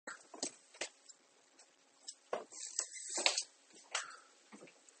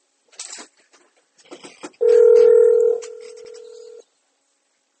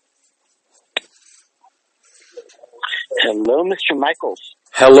Hello, Mr. Michaels.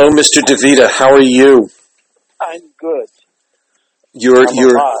 Hello, Mr. DeVita. How are you? I'm good.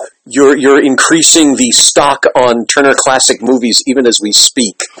 You're increasing the stock on Turner Classic Movies even as we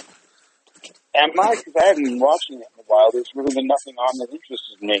speak. Am I? Because I haven't been watching it in a while. There's really been nothing on that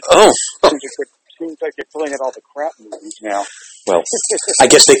interests me. Oh. Seems like they're pulling out all the crap movies now. Well, I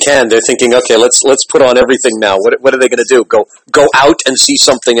guess they can. They're thinking, okay, let's put on everything now. What are they going to do? Go out and see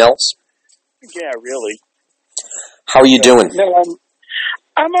something else? Yeah, really. How are you doing? No,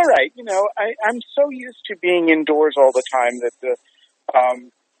 I'm all right. You know, I'm so used to being indoors all the time that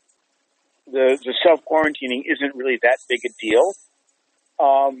the self-quarantining isn't really that big a deal.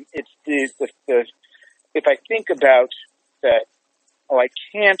 It's the if I think about that, oh, I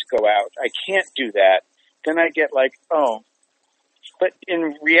can't go out, I can't do that, then I get like, oh. But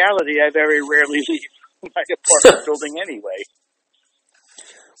in reality, I very rarely leave my apartment building anyway.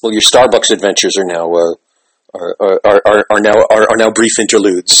 Well, your Starbucks adventures are now now brief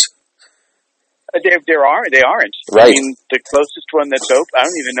interludes. They aren't. Right. I mean, the closest one that's open, I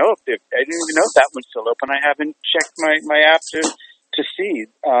didn't even know if that one's still open. I haven't checked my app to see.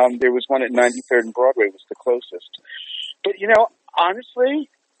 There was one at 93rd and Broadway was the closest. But, you know, honestly,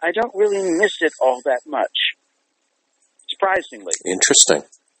 I don't really miss it all that much. Surprisingly. Interesting.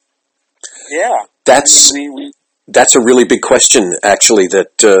 Yeah. That's a really big question, actually,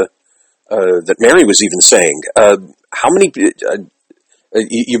 that Mary was even saying. How many...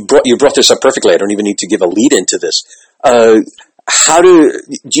 You brought this up perfectly. I don't even need to give a lead into this.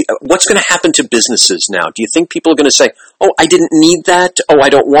 What's going to happen to businesses now? Do you think people are going to say, "Oh, I didn't need that. Oh, I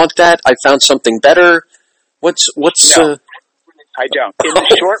don't want that. I found something better"? What's? No, I don't. In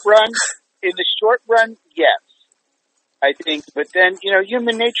the short run, yes, I think. But then, you know,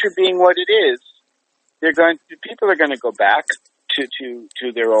 human nature being what it is, people are going to go back to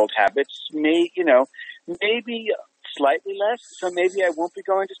their old habits. Maybe slightly less, so maybe I won't be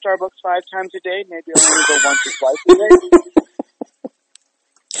going to Starbucks 5 times a day. Maybe I'll only go once or twice a day.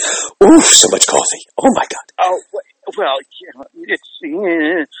 Ooh, so much coffee. Oh, my God. Oh, well,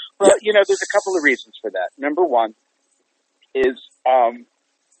 you know, there's a couple of reasons for that. Number one is,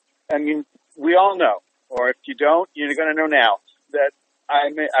 we all know, or if you don't, you're going to know now, that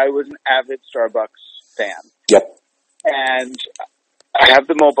I was an avid Starbucks fan. Yep. And I have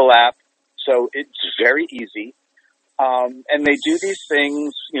the mobile app, so it's very easy. And they do these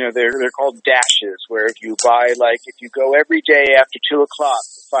things, you know, they're called dashes, where if you go every day after 2 o'clock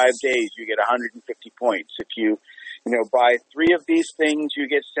for 5 days, you get 150 points. If you buy 3 of these things, you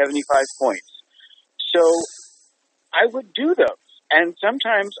get 75 points. So I would do those. And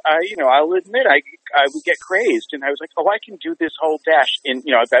sometimes I'll admit I would get crazed, and I was like, oh, I can do this whole dash in,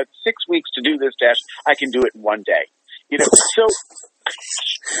 I've got 6 weeks to do this dash. I can do it in 1 day. So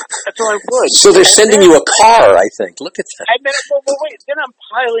that's all I would. So they're sending you a car, I think. Look at that. And then, wait, then I'm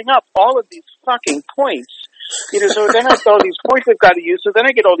piling up all of these fucking points. So then I've got all these points I've got to use, so then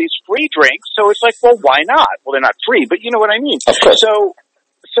I get all these free drinks, so it's like, well, why not? Well, they're not free, but you know what I mean. Of course. So,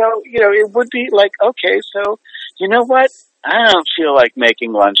 it would be like, okay, so, you know what? I don't feel like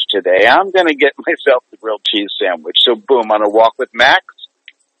making lunch today. I'm going to get myself the grilled cheese sandwich. So, boom, on a walk with Max,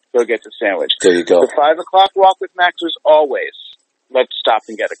 go get the sandwich. There you go. The 5 o'clock walk with Max was always, let's stop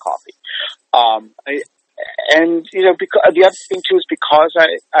and get a coffee. Because the other thing too is because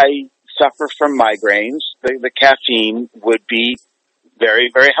I suffer from migraines, the caffeine would be very,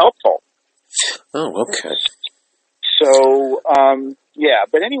 very helpful. Oh, okay. So, yeah.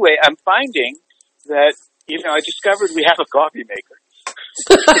 But anyway, I'm finding that, I discovered we have a coffee maker.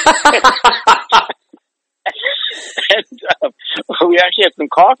 And we actually have some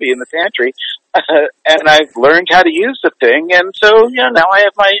coffee in the pantry, and I've learned how to use the thing, and so now I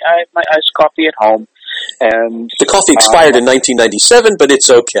have my iced coffee at home. And the coffee expired in 1997, but it's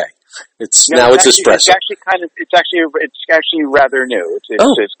okay. It's espresso. It's actually rather new.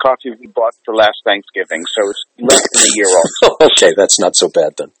 It's coffee we bought for last Thanksgiving, so it's less than a year old. Okay, that's not so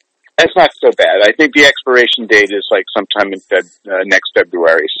bad then. That's not so bad. I think the expiration date is like sometime in next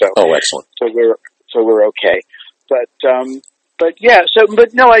February. So excellent. So we're okay. But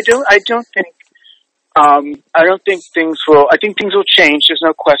no, I don't think things will. I think things will change. There's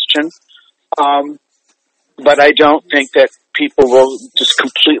no question. But I don't think that people will just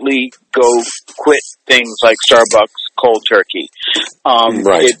completely go quit things like Starbucks cold turkey.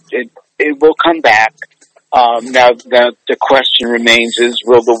 Right. It will come back. Now the question remains is,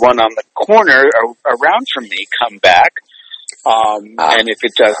 will the one on the corner around from me come back? And if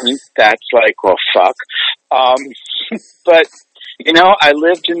it doesn't, that's like, well, fuck. But, I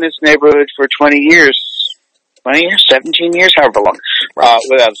lived in this neighborhood for 20 years, 20 years, 17 years, however long,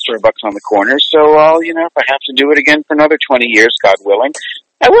 without Starbucks on the corner. So, if I have to do it again for another 20 years, God willing,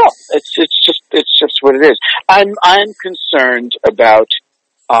 I will. It's just what it is. I'm concerned about,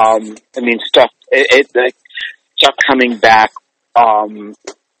 stuff coming back,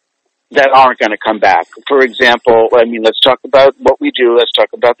 that aren't going to come back. For example, let's talk about what we do. Let's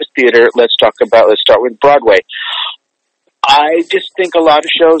talk about the theater. Let's start with Broadway. I just think a lot of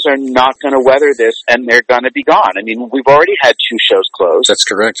shows are not going to weather this, and they're going to be gone. I mean, we've already had 2 shows closed. That's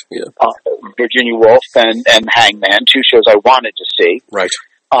correct, yeah. Virginia Woolf and Hangman, 2 shows I wanted to see. Right.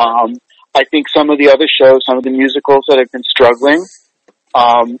 I think some of the other shows, some of the musicals that have been struggling,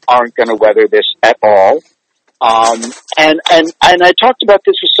 aren't going to weather this at all. And I talked about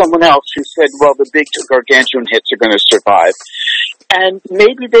this with someone else who said, well, the big gargantuan hits are going to survive. And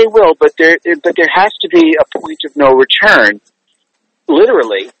maybe they will, but there has to be a point of no return,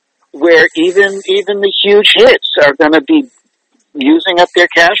 literally, where even the huge hits are going to be using up their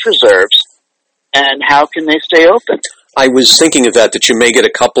cash reserves. And how can they stay open? I was thinking of that you may get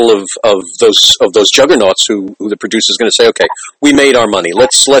a couple of those juggernauts who the producer's going to say, okay, we made our money,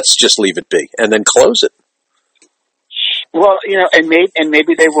 let's just leave it be, and then close it. Well, and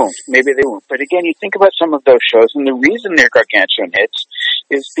maybe they won't. Maybe they won't. But again, you think about some of those shows, and the reason they're gargantuan hits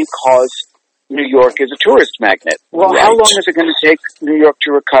is because New York is a tourist magnet. Well, right. How long is it going to take New York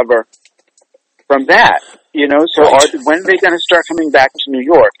to recover from that? So right. When are they going to start coming back to New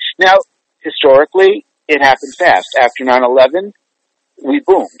York? Now, historically, it happened fast. After 9/11, we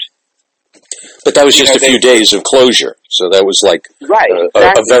boomed. But that was just a few days of closure, so that was like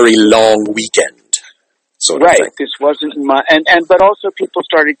a very long weekend. Sort of right. Thing. This wasn't but also people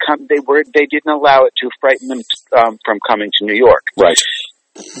started they didn't allow it to frighten them from coming to New York. Right.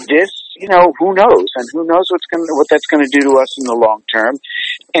 This, who knows, and who knows what that's going to do to us in the long term.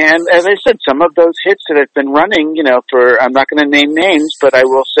 And as I said, some of those hits that have been running, for I'm not going to name names, but I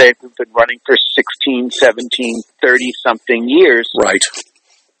will say have been running for 16, 17, 30 something years. Right.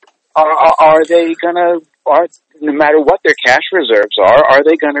 Are they going to? No matter what their cash reserves are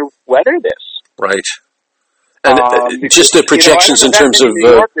they going to weather this? Right. And just the projections in terms of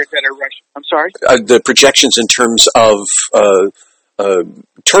I'm sorry. The projections in terms of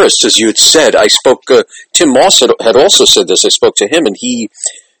tourists, as you had said. I spoke. Tim Moss had also said this. I spoke to him, and he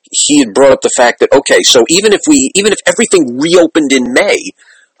had brought up the fact that so even if everything reopened in May,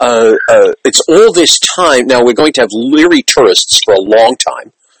 it's all this time now. We're going to have leery tourists for a long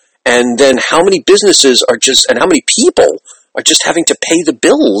time, and then how many businesses and how many people are just having to pay the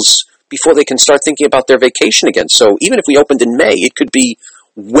bills before they can start thinking about their vacation again. So even if we opened in May, it could be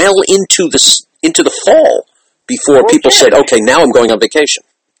well into the fall before people said, okay, now I'm going on vacation.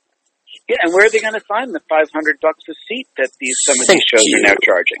 Yeah, and where are they going to find the $500 a seat that some of these shows are now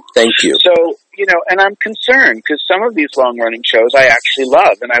charging? Thank you. So, and I'm concerned because some of these long-running shows I actually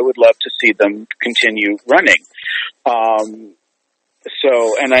love, and I would love to see them continue running.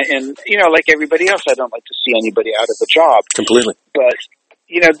 Like everybody else, I don't like to see anybody out of a job. Completely. But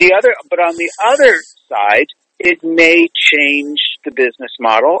on the other side, it may change the business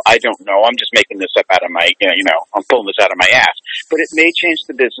model. I don't know. I'm just making this up out of my, I'm pulling this out of my ass. But it may change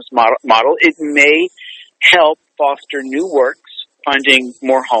the business model. It may help foster new works, finding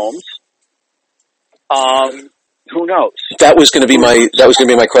more homes. Who knows? That was going to be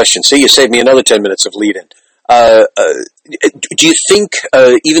my question. See, you saved me another 10 minutes of lead-in. Do you think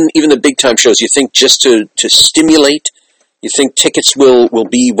even the big time shows? You think just to stimulate? You think tickets will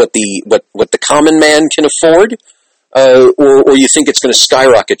be what the common man can afford, or you think it's going to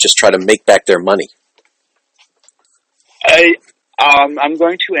skyrocket? Just try to make back their money. I'm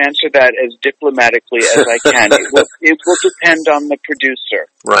going to answer that as diplomatically as I can. It will depend on the producer.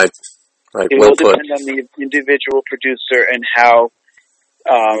 Right. It will depend on the individual producer and how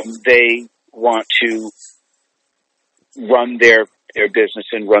they want to run their business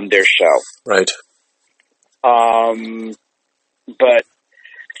and run their show. Right. But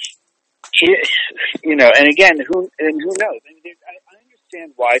and again, who knows? I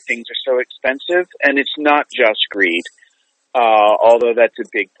understand why things are so expensive, and it's not just greed, although that's a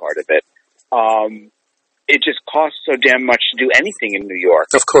big part of it. It just costs so damn much to do anything in New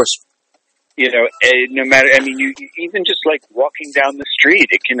York. Of course. No matter. You even just like walking down the street,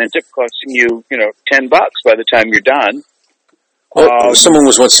 it can end up costing you, $10 by the time you're done. Well, someone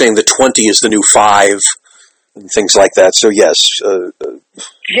was once saying the 20 is the new 5. And things like that. So yes,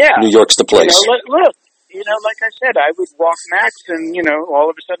 New York's the place. Look, like I said, I would walk Max, and all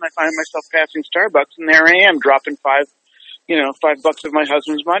of a sudden I find myself passing Starbucks, and there I am dropping $5 of my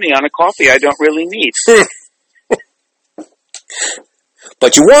husband's money on a coffee I don't really need.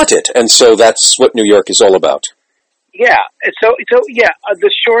 But you want it, and so that's what New York is all about. Yeah. So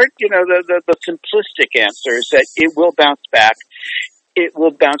the short, the simplistic answer is that it will bounce back. It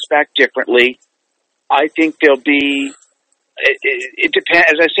will bounce back differently. I think there'll be. It depends.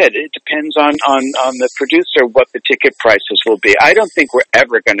 As I said, it depends on the producer what the ticket prices will be. I don't think we're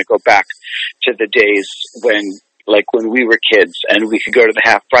ever going to go back to the days when we were kids and we could go to the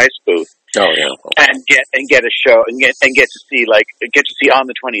half price booth. Oh yeah, and get a show and get to see On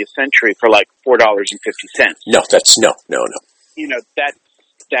the 20th Century for like $4.50. No, that's no.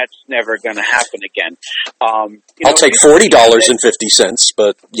 That's never going to happen again. I'll take $40.50,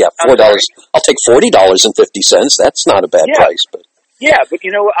 but yeah, $4. I'll take $40.50. That's not a bad price, but yeah, but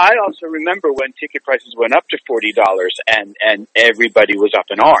I also remember when ticket prices went up to $40 and everybody was up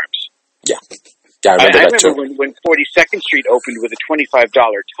in arms. Yeah, I remember that too. When 42nd Street opened with a $25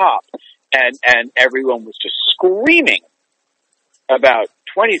 top, and everyone was just screaming about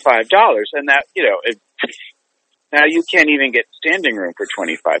 $25, and that now you can't even get standing room for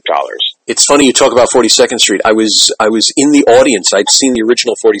 $25. It's funny you talk about 42nd Street. I was in the audience. I'd seen the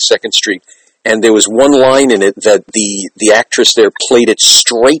original 42nd Street, and there was one line in it that the actress there played it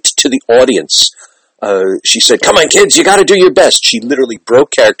straight to the audience. She said, "Come on, kids, you got to do your best." She literally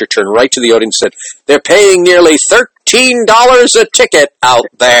broke character, turned right to the audience, and said, "They're paying nearly $13 a ticket out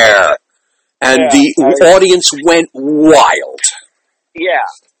there." And the audience went wild. Yeah,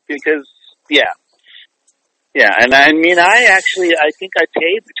 because, and I mean, I think I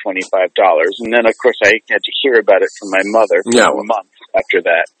paid the $25, and then, of course, I had to hear about it from my mother for a month after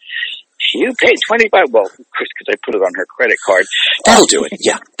that. You paid $25? Well, of course, because I put it on her credit card. That'll do it.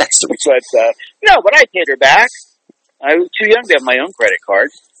 Yeah, that's the reason. But I paid her back. I was too young to have my own credit card.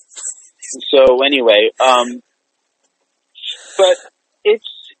 So anyway, but it's,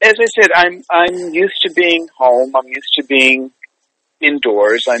 as I said, I'm used to being home. I'm used to being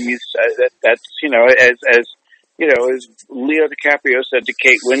indoors. I'm used to, that's as Leo DiCaprio said to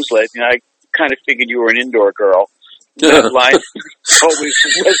Kate Winslet, I kind of figured you were an indoor girl. That line always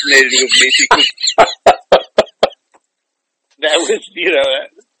resonated with me because that was,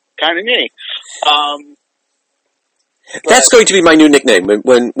 kind of me. That's going to be my new nickname.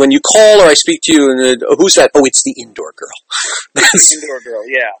 When you call or I speak to you, and who's that? Oh, it's the indoor girl. Indoor girl,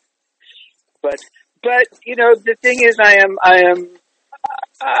 yeah. But the thing is, I'm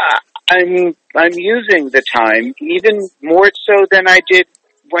using the time even more so than I did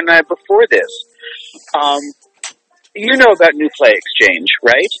before this. You know about New Play Exchange,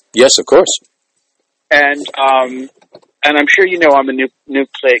 right? Yes, of course. And I'm sure you know I'm a New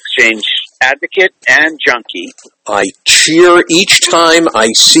Play Exchange advocate and junkie. I cheer each time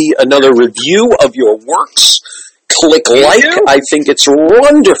I see another review of your works. Click like. I think it's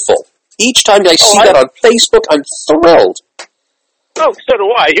wonderful. Each time I see that on Facebook, I'm thrilled. Oh, so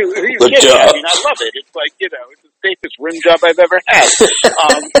do I. Who are you kidding? I mean, I love it. It's like, it's the safest rim job I've ever had.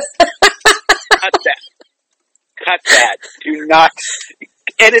 Cut that. Do not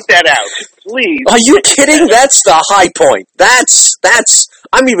edit that out, please. Are you kidding? That's the high point. That's.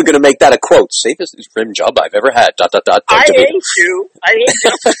 I'm even going to make that a quote. Safest rim job I've ever had. ... I hate you. I hate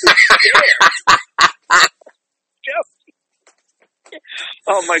you.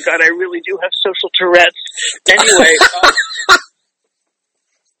 Oh my God, I really do have social Tourette's. Anyway,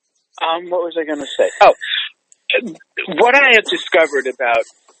 what was I going to say? Oh, what I have discovered about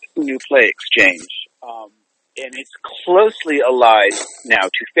New Play Exchange, and it's closely allied now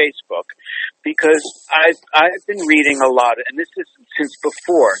to Facebook, because I've been reading a lot, and this is since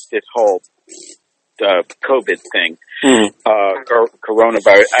before this whole COVID thing, or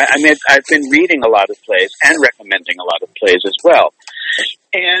coronavirus. I mean, I've been reading a lot of plays and recommending a lot of plays as well.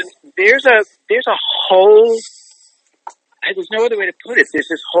 And there's a whole, there's no other way to put it, there's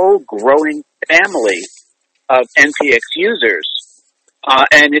this whole growing family of NPX users.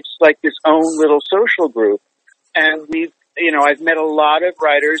 And it's like this own little social group. And I've met a lot of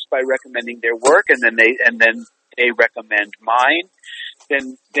writers by recommending their work, and then they recommend mine.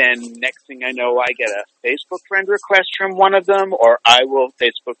 Then next thing I know, I get a Facebook friend request from one of them, or I will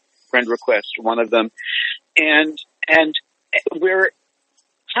Facebook friend request one of them. And we're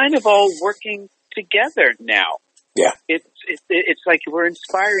kind of all working together now. Yeah. It's like we're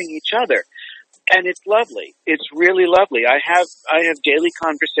inspiring each other. And it's lovely. It's really lovely. I have daily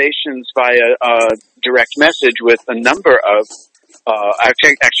conversations via direct message with a number of,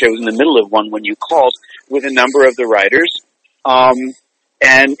 actually I was in the middle of one when you called, with a number of the writers. And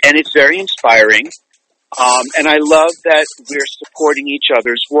it's very inspiring. And I love that we're supporting each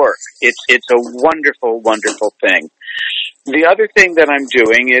other's work. It's a wonderful, wonderful thing. The other thing that I'm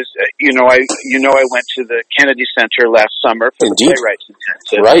doing is, I went to the Kennedy Center last summer for Indeed. the Playwrights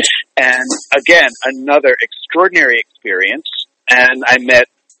Intensive. Right. And again, another extraordinary experience. And I met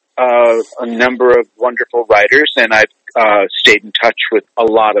a number of wonderful writers, and I've stayed in touch with a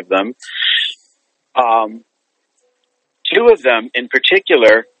lot of them. Two of them in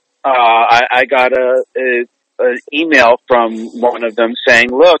particular, I got an email from one of them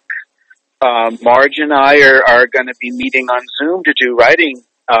saying, look, Marge and I are going to be meeting on Zoom to do writing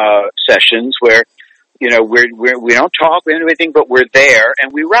sessions where, we don't talk or anything, but we're there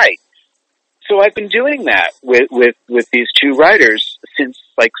and we write. So I've been doing that with these two writers since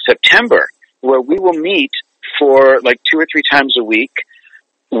like September, where we will meet for like 2 or 3 times a week.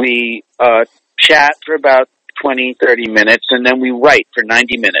 We chat for about 20, 30 minutes, and then we write for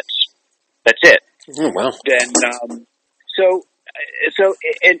 90 minutes. That's it. Oh, wow. Then, so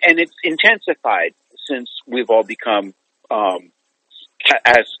it's intensified since we've all become,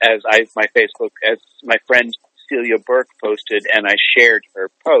 as my friend Celia Burke posted, and I shared her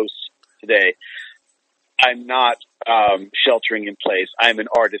post today. I'm not sheltering in place. I'm an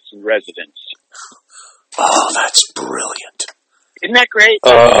artist in residence. Oh, that's brilliant. Isn't that great?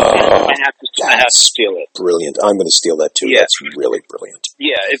 Oh, I have to steal it. Brilliant. I'm going to steal that too. Yeah. That's really brilliant.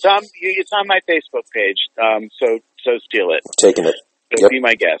 Yeah, it's on my Facebook page. So steal it. Taking it. So be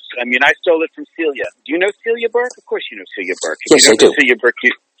my guest. I mean, I stole it from Celia. Do you know Celia Burke? Of course you know Celia Burke. Yes, I do. Celia Burke,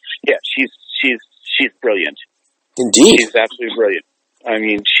 she's brilliant. Indeed. She's absolutely brilliant. I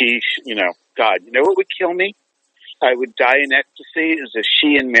mean, God, you know what would kill me? I would die in ecstasy is if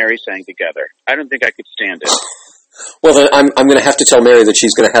she and Mary sang together. I don't think I could stand it. Well, then I'm going to have to tell Mary that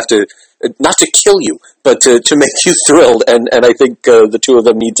she's going to have to, not to kill you, but to make you thrilled, and I think the two of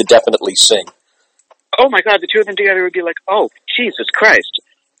them need to definitely sing. Oh my God, the two of them together would be like, oh, Jesus Christ.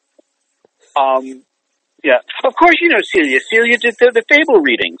 Yeah, of course you know Celia. Celia did the Fable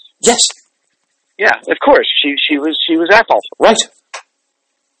readings. Yes. Yeah, of course. She was Ethel. Right.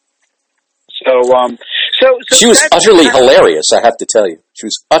 So she was utterly hilarious, I have to tell you. She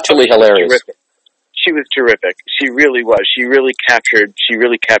was utterly hilarious. Terrific. She was terrific. She really was. She really captured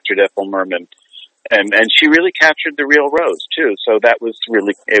Ethel Merman. And she really captured the real Rose too. So that was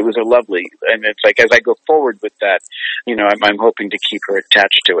it was a lovely, and it's like, as I go forward with that, I'm hoping to keep her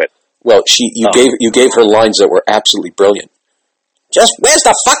attached to it. Well, you gave her lines that were absolutely brilliant. Just, where's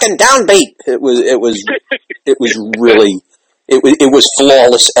the fucking downbeat? It was really, it was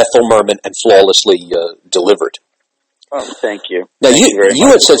flawless Ethel Merman and flawlessly delivered. Oh, thank you. Now, thank you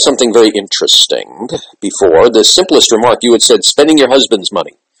had said something very interesting before. The simplest remark, you had said, spending your husband's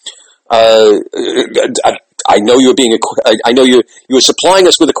money. I know you were I know you were supplying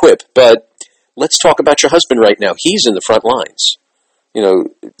us with a quip, but let's talk about your husband right now. He's in the front lines.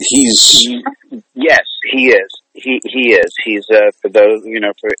 He's... Yes, he is. He is. He's, for those,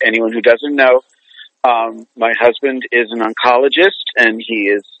 for anyone who doesn't know, my husband is an oncologist, and he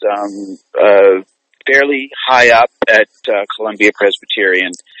is, fairly high up at Columbia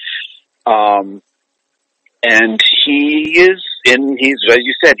Presbyterian. And he's, as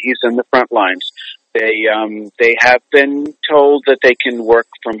you said, he's in the front lines. They have been told that they can work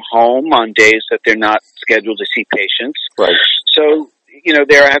from home on days that they're not scheduled to see patients. Right. So,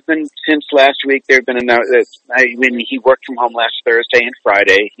 there have been, since last week, there have been when he worked from home last Thursday and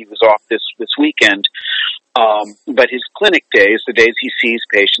Friday. He was off this weekend. But his clinic days, the days he sees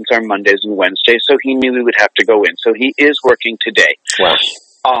patients, are Mondays and Wednesdays, so he knew he would have to go in. So he is working today. Wow.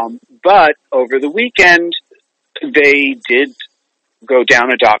 But over the weekend, they did go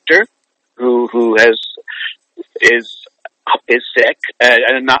down a doctor who is sick,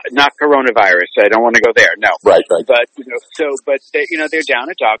 and not coronavirus. I don't want to go there. No. Right. But they're down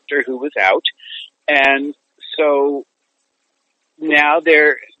a doctor who was out, and so now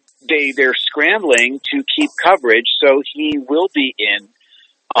they're scrambling to keep coverage. So he will be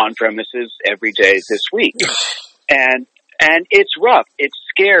on premises every day this week, and it's rough. It's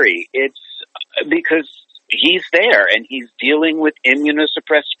scary. It's because he's there and he's dealing with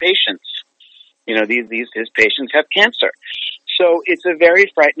immunosuppressed patients. His patients have cancer. So it's a very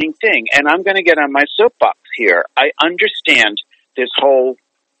frightening thing. And I'm going to get on my soapbox here. I understand this whole,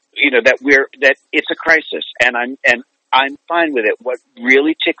 that it's a crisis, and I'm fine with it. What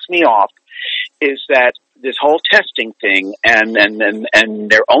really ticks me off is that this whole testing thing, and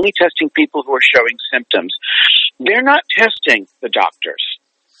they're only testing people who are showing symptoms. They're not testing the doctors.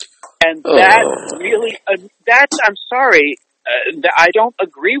 And that really, I'm sorry, I don't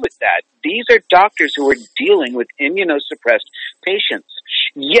agree with that. These are doctors who are dealing with immunosuppressed patients.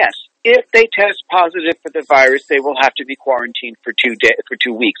 Yes, if they test positive for the virus, they will have to be quarantined for 2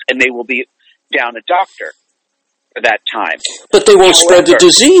 weeks, and they will be down a doctor. for that time. But they won't spread the However,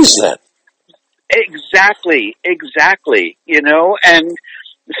 disease then. Exactly, you know, and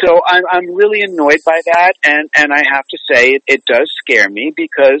so I'm really annoyed by that, and I have to say it does scare me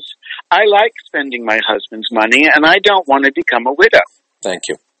because I like spending my husband's money, and I don't want to become a widow. Thank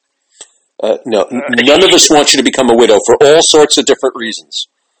you. No, none of us want you to become a widow for all sorts of different reasons.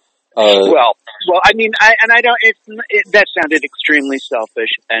 Well, I mean, I don't. That sounded extremely selfish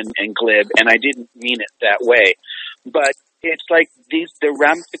and glib, and I didn't mean it that way. But it's like the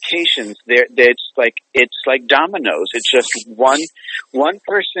ramifications. It's like dominoes. It's just one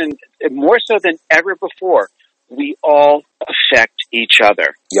person, more so than ever before. We all affect each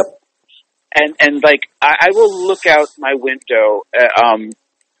other. Yep. And like I will look out my window,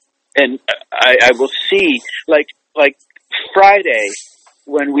 and I will see like Friday.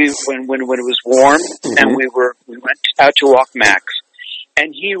 When it was warm, mm-hmm. and we went out to walk Max,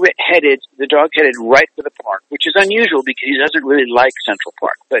 and the dog headed right for the park, which is unusual because he doesn't really like Central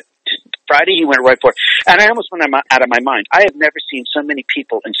Park. But Friday he went right for it, and I almost went out of my mind. I have never seen so many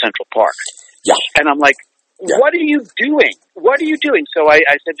people in Central Park. Yeah, and I'm like, yeah. What are you doing? What are you doing? So I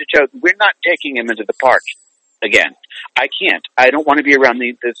said to Joe, we're not taking him into the park again. I can't. I don't want to be around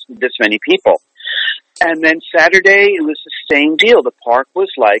this many people. And then Saturday, it was the same deal. The park was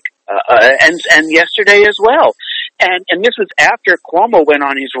like, and yesterday as well. And this was after Cuomo went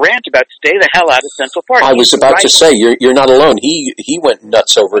on his rant about stay the hell out of Central Park. I was about to say, you're not alone. He went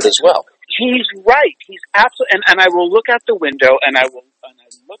nuts over it as well. He's right. He's absolutely, and I will look out the window and I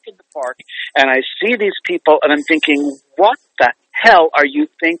look in the park and I see these people and I'm thinking, what the hell are you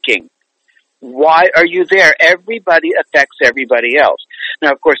thinking? Why are you there? Everybody affects everybody else.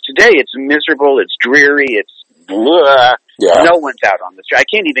 Now, of course, today it's miserable, it's dreary, it's blah. Yeah. No one's out on the street. I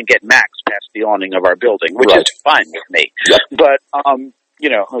can't even get Max past the awning of our building, which is fine with me. Yep. But, you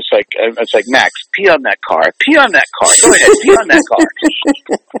know, it's like, Max, pee on that car. Pee on that car. Go ahead, pee on that car.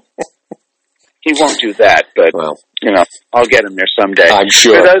 He won't do that, but, you know, I'll get him there someday. I'm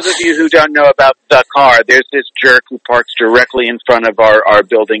sure. For those of you who don't know about the car, there's this jerk who parks directly in front of our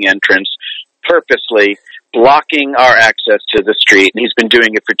building entrance, purposely blocking our access to the street. And he's been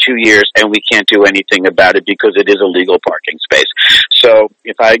doing it for 2 years, and we can't do anything about it because it is a legal parking space. So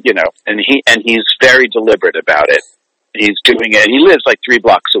if and he's very deliberate about it. He's doing it. He lives like 3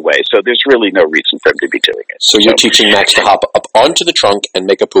 blocks away, so there's really no reason for him to be doing it. So you're teaching Max to hop up onto the trunk and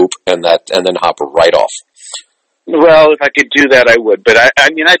make a poop, and then hop right off. Well, if I could do that, I would. But I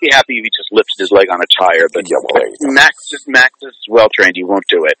mean, I'd be happy if he just lifted his leg on a tire. But Max is well trained. He won't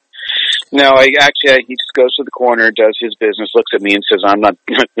do it. No, he just goes to the corner, does his business, looks at me, and says, "I'm not."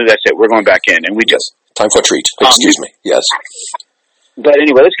 That's it. We're going back in, and we just time for a treat. Excuse me. Yes. But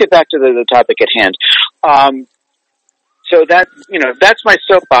anyway, let's get back to the topic at hand. So that's my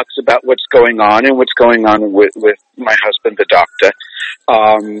soapbox about what's going on and what's going on with my husband, the doctor.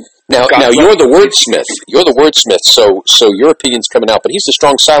 Now you're the wordsmith. You're the wordsmith. So your opinion's coming out, but he's the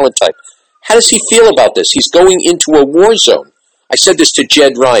strong silent type. How does he feel about this? He's going into a war zone. I said this to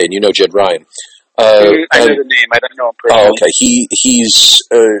Jed Ryan. You know Jed Ryan. I know the name. I don't know him personally. Oh, okay. He's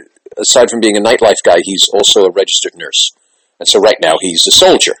aside from being a nightlife guy, he's also a registered nurse, and so right now he's a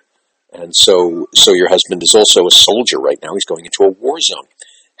soldier. And so your husband is also a soldier right now. He's going into a war zone.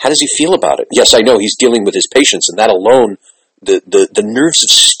 How does he feel about it? Yes, I know he's dealing with his patients, and that alone, the nerves of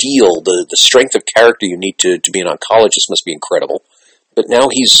steel, the strength of character you need to be an oncologist must be incredible. But now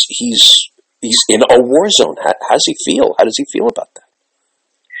he's in a war zone. How does he feel? How does he feel about that?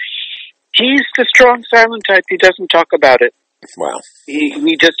 He's the strong silent type. He doesn't talk about it. Wow. He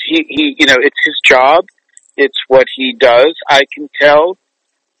it's his job. It's what he does. I can tell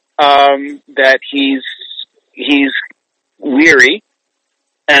that he's weary,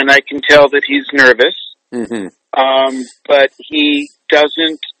 and I can tell that he's nervous. Mm-hmm. But he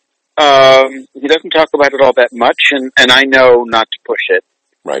doesn't talk about it all that much, and I know not to push it.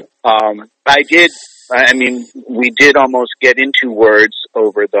 Right. We did almost get into words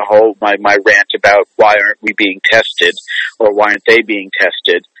over the whole my rant about why aren't we being tested, or why aren't they being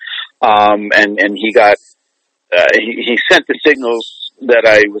tested? And he got he sent the signals that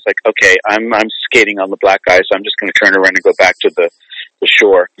I was like, okay, I'm skating on the black ice. I'm just going to turn around and go back to the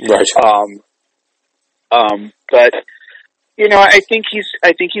shore. Right. But I think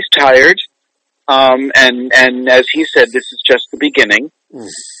he's tired. And as he said, this is just the beginning.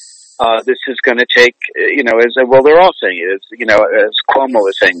 This is going to take, they're all saying it. As Cuomo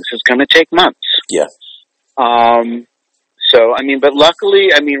is saying, this is going to take months. Yeah. But luckily,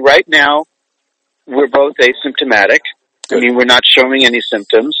 right now, we're both asymptomatic. Good. We're not showing any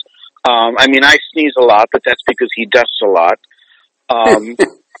symptoms. I sneeze a lot, but that's because he dusts a lot.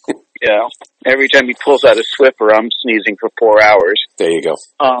 Every time he pulls out a Swiffer, I'm sneezing for 4 hours. There you go.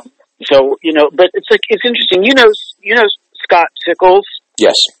 So, but it's interesting. You know Scott Sickles?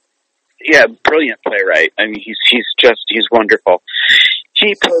 Yes. Yeah, brilliant playwright. I mean, he's wonderful.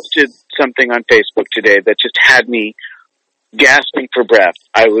 He posted something on Facebook today that just had me gasping for breath.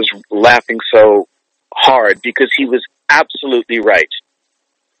 I was laughing so hard because he was absolutely right.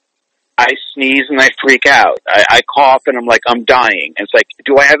 I sneeze and I freak out. I cough and I'm like, I'm dying. And it's like,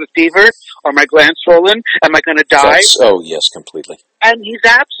 do I have a fever? Are my glands swollen? Am I going to die? Yes, completely. And he's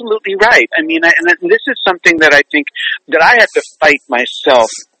absolutely right. I mean, and this is something that I think that I have to fight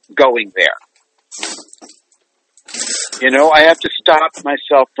myself going there. I have to stop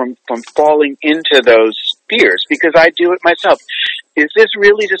myself from falling into those fears because I do it myself. Is this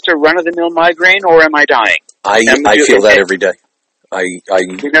really just a run-of-the-mill migraine, or am I dying? I feel that every day.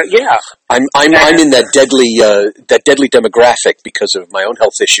 Yeah. I'm in that deadly demographic because of my own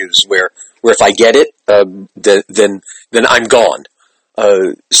health issues where if I get it, then I'm gone.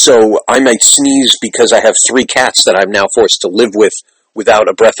 So I might sneeze because I have 3 cats that I'm now forced to live with without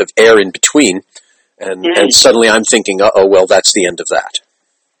a breath of air in between. And suddenly I'm thinking, well, that's the end of that.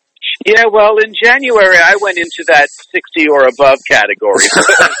 Yeah, well, in January, I went into that 60 or above category.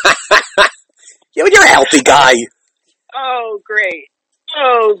 You're a healthy guy. Oh, great.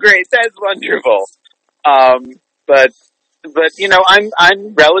 That's wonderful. But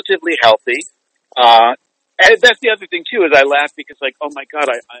I'm relatively healthy. And that's the other thing, too, is I laugh because, like, oh, my God,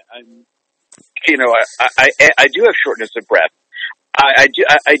 I'm I do have shortness of breath. I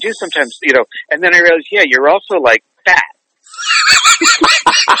do sometimes, and then I realize, yeah, you're also, like, fat.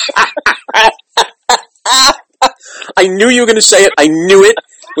 I knew you were going to say it. I knew it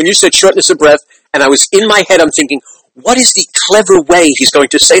when you said shortness of breath, and I was in my head, I'm thinking, what is the clever way he's going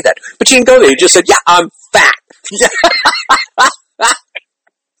to say that? But you didn't go there. You just said, yeah, I'm fat.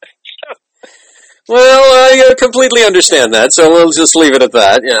 Well, I completely understand that, so we'll just leave it at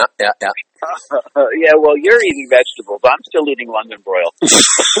that. Yeah. Yeah, well, you're eating vegetables. I'm still eating London broil.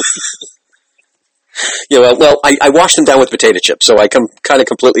 Yeah, well, I wash them down with potato chips, so I kind of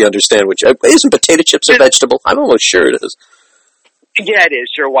completely understand isn't potato chips a vegetable? I'm almost sure it is. Yeah, it is.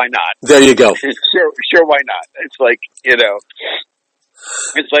 Sure, why not? There you go. Sure, why not? It's like,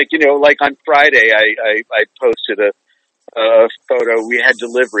 like on Friday, I posted a photo. We had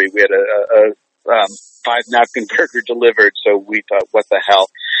delivery. We had a 5-napkin burger delivered, so we thought, what the hell?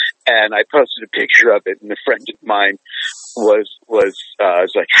 And I posted a picture of it, and a friend of mine was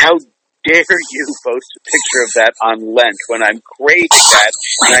like, how dare you post a picture of that on Lent when I'm craving that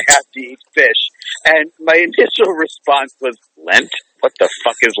and I have to eat fish? And my initial response was, Lent? What the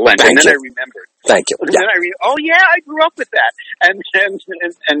fuck is Lent? And then I remembered. Thank you. And then oh yeah, I grew up with that. And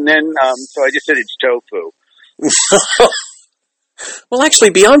then so I just said it's tofu. Well,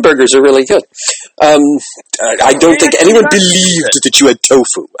 actually, Beyond Burgers are really good. I don't think anyone believed that you had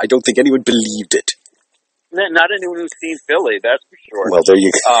tofu. I don't think anyone believed it. Not anyone who's seen Philly, that's for sure. Well, there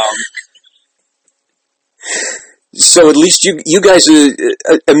you go. So at least you guys,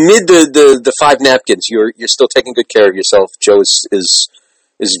 amid the 5 napkins, you're still taking good care of yourself. Joe is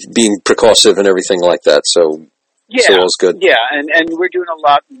being precautive and everything like that. So all's good. Yeah, and we're doing a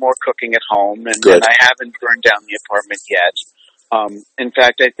lot more cooking at home, and I haven't burned down the apartment yet. In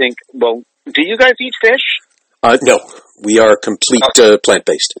fact, I think, well, do you guys eat fish? No, we are complete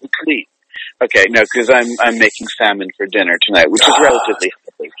plant-based. Complete. Okay, no, because I'm making salmon for dinner tonight, which is relatively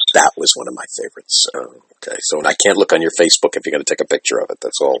healthy. That was one of my favorites. Okay, so I can't look on your Facebook if you're going to take a picture of it.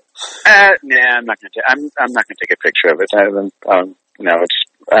 That's all. Nah, I'm not going to. I'm not going to take a picture of it. I haven't. No,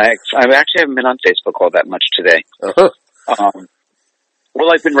 I actually haven't been on Facebook all that much today.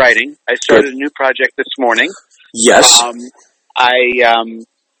 Well, I've been writing. I started a new project this morning. Yes. I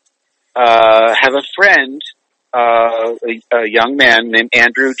have a friend, a young man named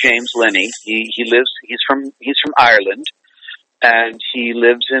Andrew James Linney. He's from Ireland, and he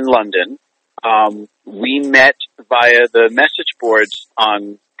lives in London. We met via the message boards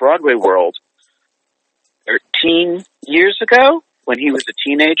on Broadway World 13 years ago when he was a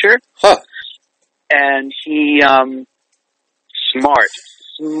teenager. Huh. And he, smart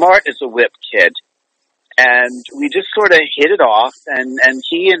as a whip kid. And we just sort of hit it off, and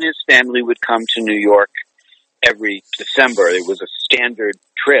he and his family would come to New York every December. It was a standard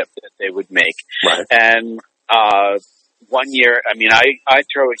trip that they would make. Right. And one year, I mean, I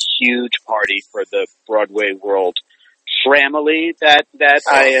throw a huge party for the Broadway World family that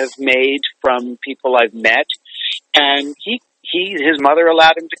I have made from people I've met. And his mother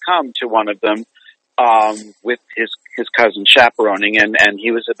allowed him to come to one of them with his cousin chaperoning, and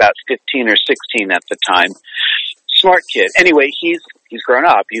he was about 15 or 16 at the time. Smart kid. Anyway, he's grown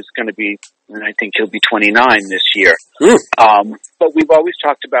up. He's going to be, I think he'll be 29 this year. But we've always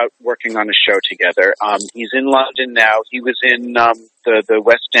talked about working on a show together. He's in London now. He was in the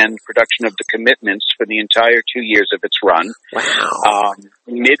West End production of The Commitments for the entire 2 years of its run. Wow.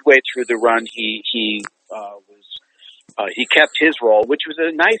 Midway through the run, he kept his role, which was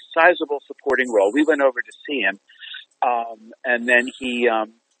a nice, sizable supporting role. We went over to see him, and then he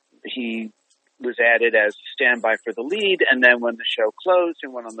was added as standby for the lead. And then when the show closed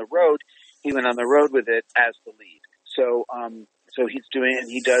and went on the road, he went on the road with it as the lead. So he's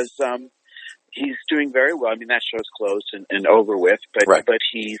doing very well. I mean, that show's closed and over with, but right. but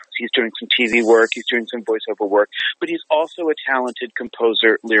he's doing some TV work, he's doing some voiceover work, but he's also a talented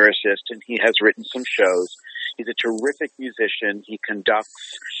composer, lyricist, and he has written some shows. He's a terrific musician. He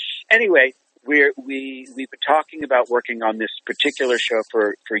conducts. Anyway, we've been talking about working on this particular show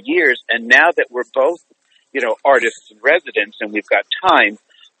for years, and now that we're both, artists in residence and we've got time,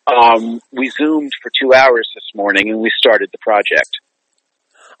 we Zoomed for 2 hours this morning and we started the project.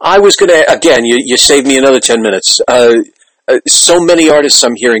 I was going to, again, you saved me another 10 minutes. So many artists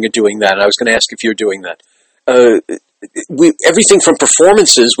I'm hearing are doing that, and I was going to ask if you're doing that. Everything from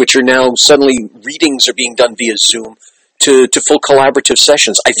performances, which are now suddenly readings are being done via Zoom, to full collaborative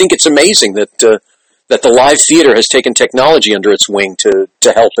sessions. I think it's amazing that the live theater has taken technology under its wing to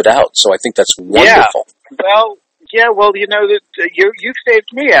help it out. So I think that's wonderful. You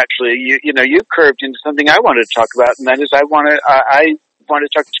saved me actually. You curved into something I wanted to talk about, and that is I want to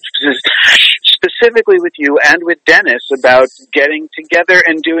talk specifically with you and with Dennis about getting together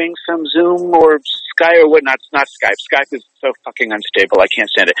and doing some Zoom or Skype or what not Skype. Skype is so fucking unstable. I can't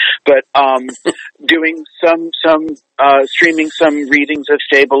stand it. But doing some streaming some readings of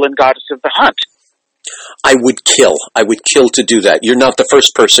Fable and Goddess of the Hunt. I would kill to do that. You're not the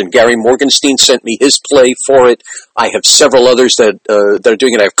first person. Gary Morgenstein sent me his play for it. I have several others that are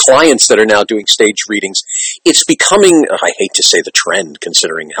doing it. I have clients that are now doing stage readings. It's becoming, I hate to say the trend,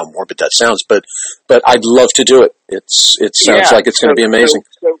 considering how morbid that sounds, but I'd love to do it. It sounds like it's going to be amazing.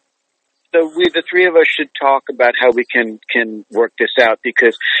 So we, the three of us, should talk about how we can work this out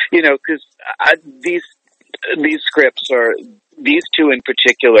because these scripts are. These two in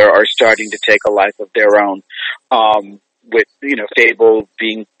particular are starting to take a life of their own, with, Fable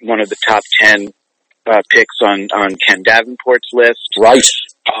being one of the top 10 picks on Ken Davenport's list. Right.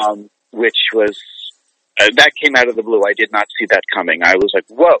 Which was, that came out of the blue. I did not see that coming. I was like,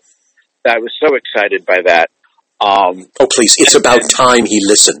 whoa. I was so excited by that. Oh, please. It's about time he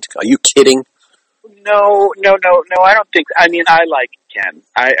listened. Are you kidding? No, I don't think. I mean, I like Ken.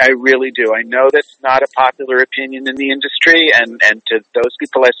 I really do. I know that's not a popular opinion in the industry, and to those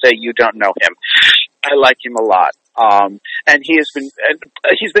people I say, you don't know him. I like him a lot. And he's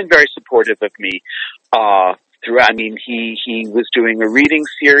been very supportive of me, throughout. I mean, he was doing a reading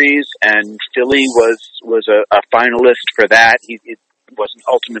series, and Philly was a finalist for that. It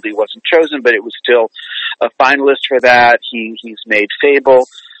ultimately wasn't chosen, but it was still a finalist for that. He's made Fable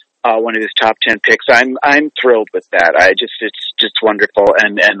one of his top 10 picks. I'm thrilled with that. It's just wonderful,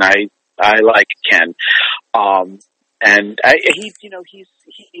 and I like Ken. He's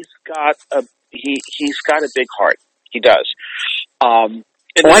got a big heart. He does.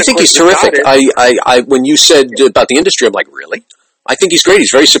 I think he's terrific. I when you said about the industry, I'm like, really? I think he's great.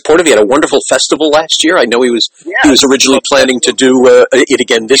 He's very supportive. He had a wonderful festival last year. I know he was originally planning to do it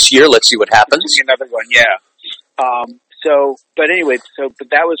again this year. Let's see what happens. Another one, yeah. But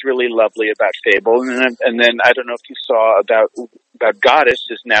that was really lovely about Fable, and then I don't know if you saw about Goddess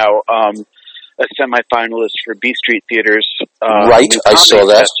is now a semifinalist for B Street Theater's right. I saw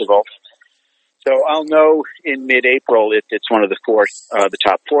that festival. So I'll know in mid-April if it's one of the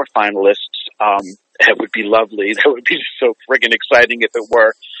top 4 finalists. That would be lovely. That would be so friggin' exciting if it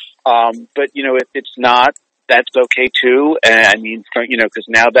were. But if it's not, that's okay too. I mean, because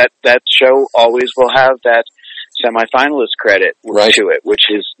now that show always will have that semifinalist credit to it, which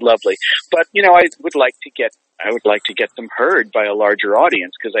is lovely. But I would like to get them heard by a larger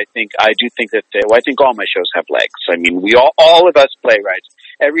audience because I think all my shows have legs. I mean, we all of us playwrights,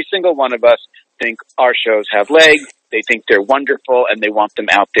 every single one of us think our shows have legs. They think they're wonderful, and they want them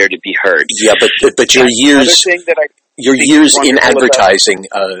out there to be heard. Yeah, but your years in advertising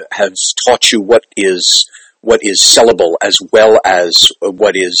have taught you what is sellable as well as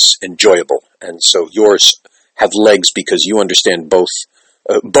what is enjoyable, and so yours have legs because you understand both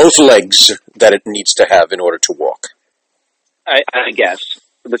legs that it needs to have in order to walk. I guess.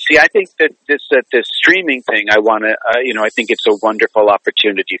 But see, I think that this streaming thing, I think it's a wonderful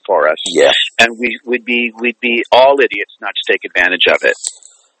opportunity for us. Yeah. And we'd be all idiots not to take advantage of it.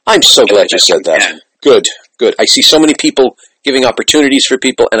 I'm so glad you said that. Good, good. I see so many people giving opportunities for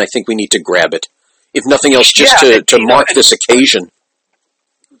people, and I think we need to grab it. If nothing else, just to mark this occasion.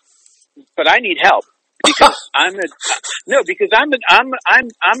 But I need help because I'm a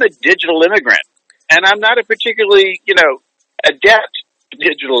digital immigrant, and I'm not a particularly adept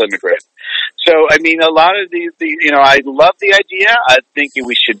digital immigrant. So I mean, a lot of these, I love the idea. I think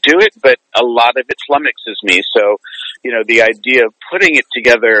we should do it, but a lot of it flummoxes me. So, the idea of putting it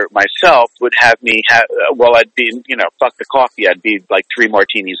together myself would have me I'd be, fuck the coffee. I'd be like 3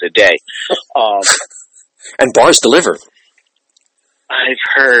 martinis a day. And bars deliver. I've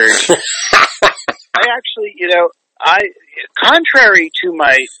heard. I actually, contrary to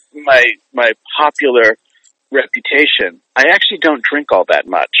my popular reputation, I actually don't drink all that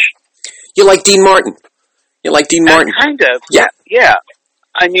much. You like Dean Martin. Kind of. Yeah. Yeah.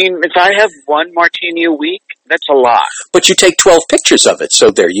 I mean, if I have 1 martini a week, that's a lot. But you take 12 pictures of it, so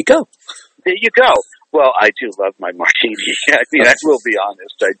there you go. There you go. Well, I do love my martini. I mean, I will be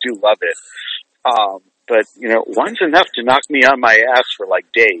honest. I do love it. But, one's enough to knock me on my ass for,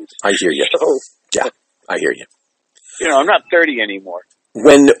 days. I hear you. So, yeah, I hear you. I'm not 30 anymore.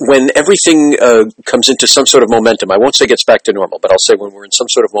 When everything comes into some sort of momentum, I won't say gets back to normal, but I'll say when we're in some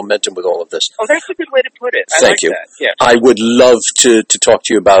sort of momentum with all of this. Oh, that's a good way to put it. Thank you. That. Yes. I would love to talk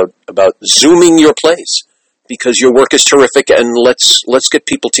to you about Zooming your plays, because your work is terrific, and let's get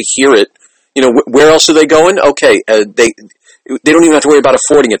people to hear it. Where else are they going? Okay, they don't even have to worry about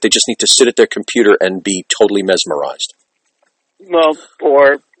affording it. They just need to sit at their computer and be totally mesmerized. Well,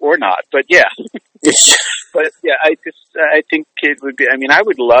 or not, but yeah. But yeah, I think it would be. I mean, I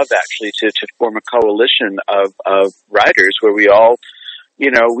would love actually to form a coalition of writers where we all,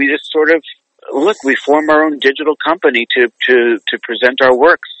 we just sort of we form our own digital company to present our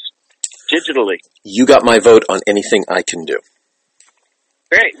works digitally. You got my vote on anything I can do.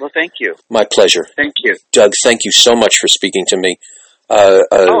 Great. Well, thank you. My pleasure. Thank you, Doug. Thank you so much for speaking to me.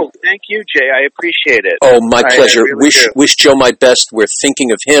 Thank you, Jay. I appreciate it. Oh, my pleasure. I really wish Joe my best. We're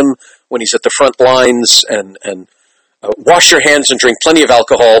thinking of him when he's at the front lines, and wash your hands and drink plenty of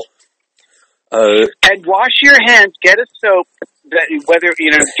alcohol. And wash your hands. Get a soap.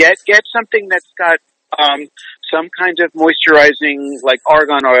 Get something that's got some kind of moisturizing, like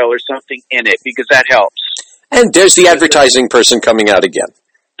argan oil or something in it, because that helps. And there's the advertising person coming out again.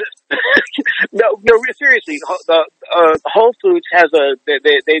 No, seriously. The Whole Foods has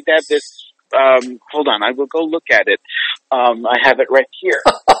they have this. Hold on, I will go look at it. I have it right here.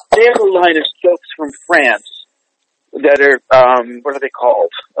 They have a line of soaps from France that are what are they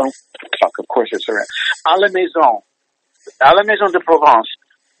called? Oh, fuck! Of course it's around. À la Maison de Provence,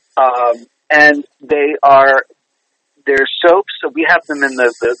 and they're soaps. So we have them in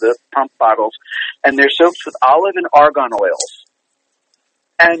the pump bottles, and they're soaps with olive and argan oils.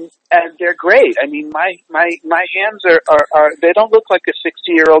 And they're great. I mean, my hands are they don't look like a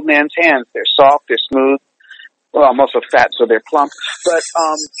 60-year-old man's hands. They're soft, they're smooth. Well, I'm also fat, so they're plump. But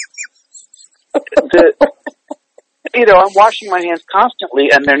I'm washing my hands constantly,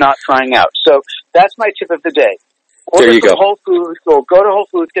 and they're not drying out. So that's my tip of the day. There you go. Whole Foods, or go to Whole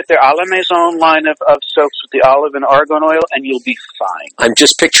Foods, get their à la Maison line of soaps with the olive and argan oil, and you'll be fine. I'm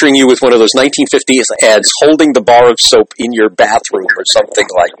just picturing you with one of those 1950s ads holding the bar of soap in your bathroom or something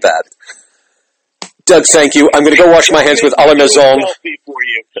like that. Doug, thank you. I'm going to go wash my hands with à la Maison.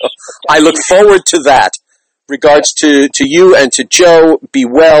 I look forward to that. Regards to you and to Joe. Be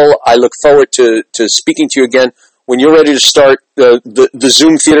well. I look forward to speaking to you again. When you're ready to start the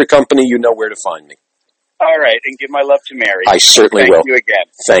Zoom Theater Company, you know where to find me. All right, and give my love to Mary. I certainly will. Thank you again.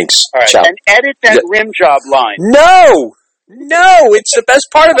 Thanks. All right, ciao. And edit that rim job line. No, it's the best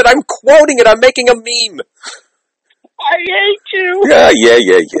part of it. I'm quoting it. I'm making a meme. I hate you. Yeah.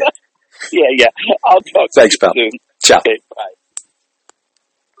 Yeah. I'll talk Thanks, to you pal. soon. Ciao. Okay, bye.